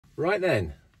Right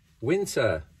then,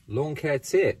 winter lawn care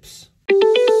tips. Good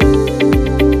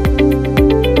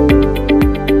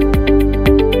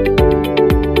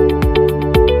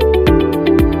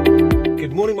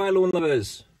morning, my lawn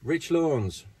lovers. Rich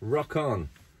Lawns, rock on.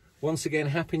 Once again,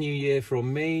 Happy New Year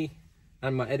from me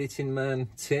and my editing man,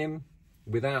 Tim.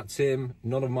 Without Tim,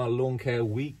 none of my lawn care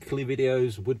weekly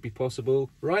videos would be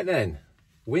possible. Right then,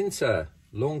 winter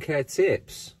lawn care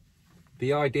tips.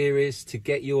 The idea is to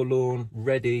get your lawn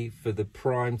ready for the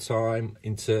prime time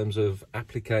in terms of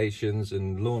applications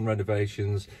and lawn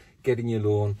renovations, getting your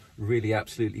lawn really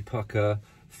absolutely pucker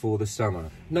for the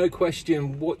summer. No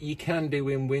question, what you can do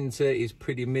in winter is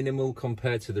pretty minimal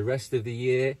compared to the rest of the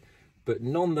year, but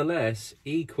nonetheless,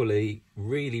 equally,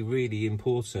 really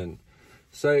important.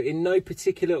 So in no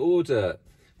particular order,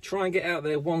 try and get out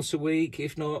there once a week,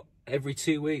 if not every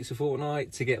 2 weeks, a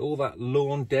fortnight, to get all that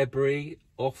lawn debris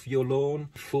off your lawn.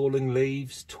 Falling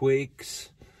leaves, twigs.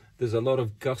 There's a lot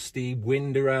of gusty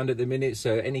wind around at the minute,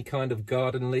 so any kind of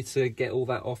garden litter, get all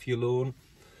that off your lawn.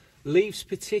 Leaves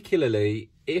particularly,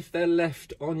 if they're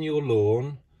left on your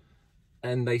lawn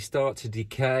and they start to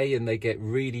decay and they get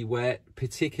really wet,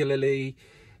 particularly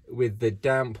with the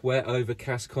damp, wet,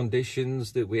 overcast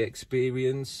conditions that we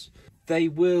experience, they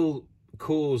will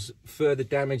cause further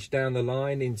damage down the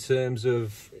line in terms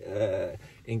of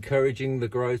encouraging the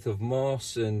growth of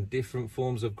moss and different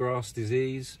forms of grass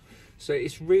disease. So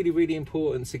it's really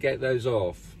important to get those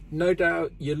off. No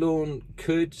doubt your lawn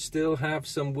could still have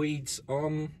some weeds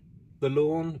on the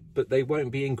lawn, but they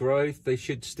won't be in growth. They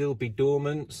should still be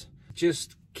dormant.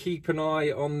 Just keep an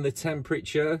eye on the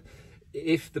temperature.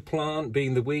 If the plant,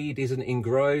 being the weed, isn't in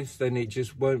growth, then it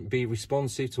just won't be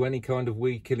responsive to any kind of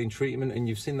weed killing treatment, and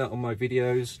you've seen that on my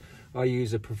videos. I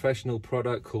use a professional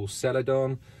product called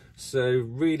Celadon, so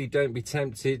really don't be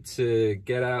tempted to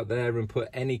get out there and put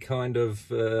any kind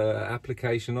of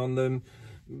application on them.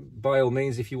 By all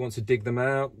means, if you want to dig them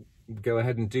out, go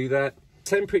ahead and do that.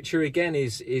 Temperature again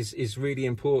is really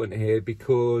important here,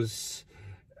 because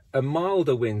a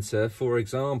milder winter, for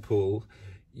example,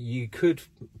 you could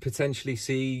potentially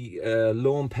see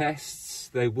lawn pests.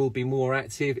 They will be more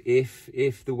active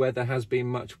if the weather has been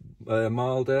much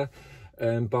milder.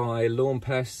 And by lawn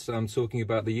pests, I'm talking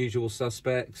about the usual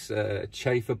suspects,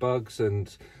 chafer bugs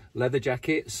and leather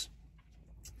jackets.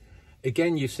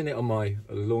 Again, you've seen it on my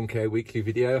lawn care weekly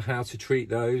video, how to treat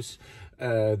those.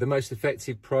 The most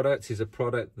effective product is a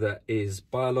product that is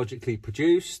biologically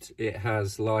produced. It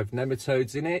has live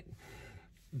nematodes in it.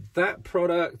 That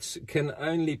product can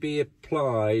only be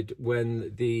applied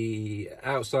when the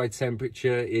outside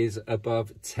temperature is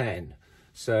above 10.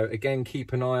 So again,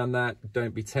 keep an eye on that.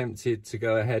 Don't be tempted to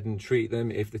go ahead and treat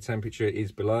them if the temperature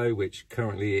is below, which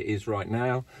currently it is right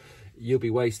now. You'll be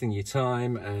wasting your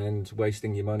time and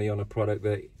wasting your money on a product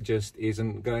that just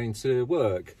isn't going to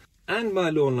work. And my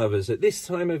lawn lovers, at this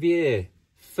time of year,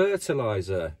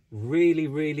 fertilizer,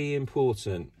 really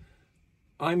important.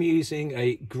 I'm using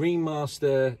a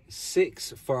Greenmaster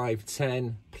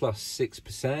 6-5-10 plus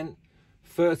 6%.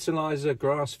 Fertilizer,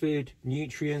 grass food,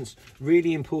 nutrients,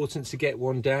 really important to get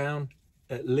one down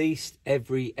at least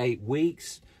every 8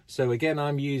 weeks. So again,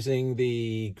 I'm using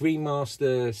the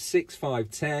Greenmaster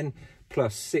 6-5-10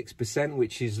 plus 6%,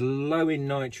 which is low in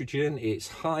nitrogen, it's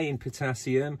high in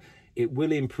potassium. It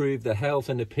will improve the health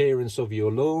and appearance of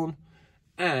your lawn.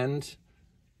 And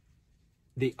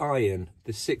the iron,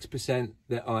 the 6%,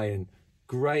 the iron,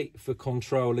 great for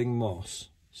controlling moss.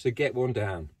 So get one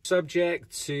down. Subject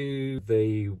to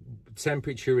the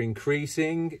temperature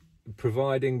increasing,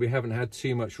 providing we haven't had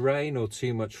too much rain or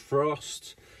too much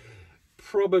frost.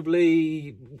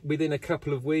 Probably within a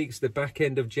couple of weeks, the back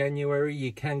end of January,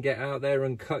 you can get out there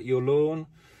and cut your lawn.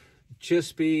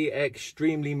 Just be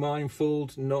extremely mindful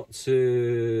not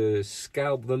to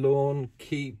scalp the lawn.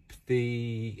 Keep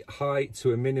the height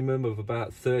to a minimum of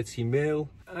about 30 mil.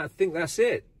 I think that's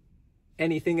it.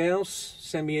 Anything else,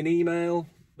 send me an email,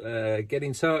 get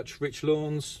in touch, Rich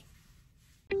Lawns.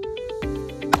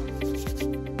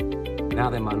 Now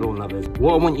then, my lawn lovers,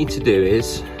 what I want you to do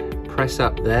is press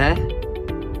up there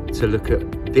to look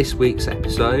at this week's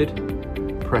episode,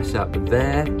 press up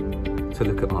there to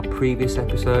look at my previous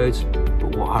episodes.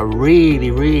 But what I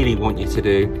really want you to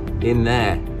do, in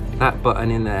there, that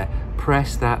button in there,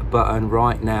 press that button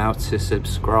right now to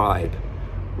subscribe.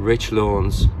 Rich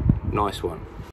Lawns, nice one.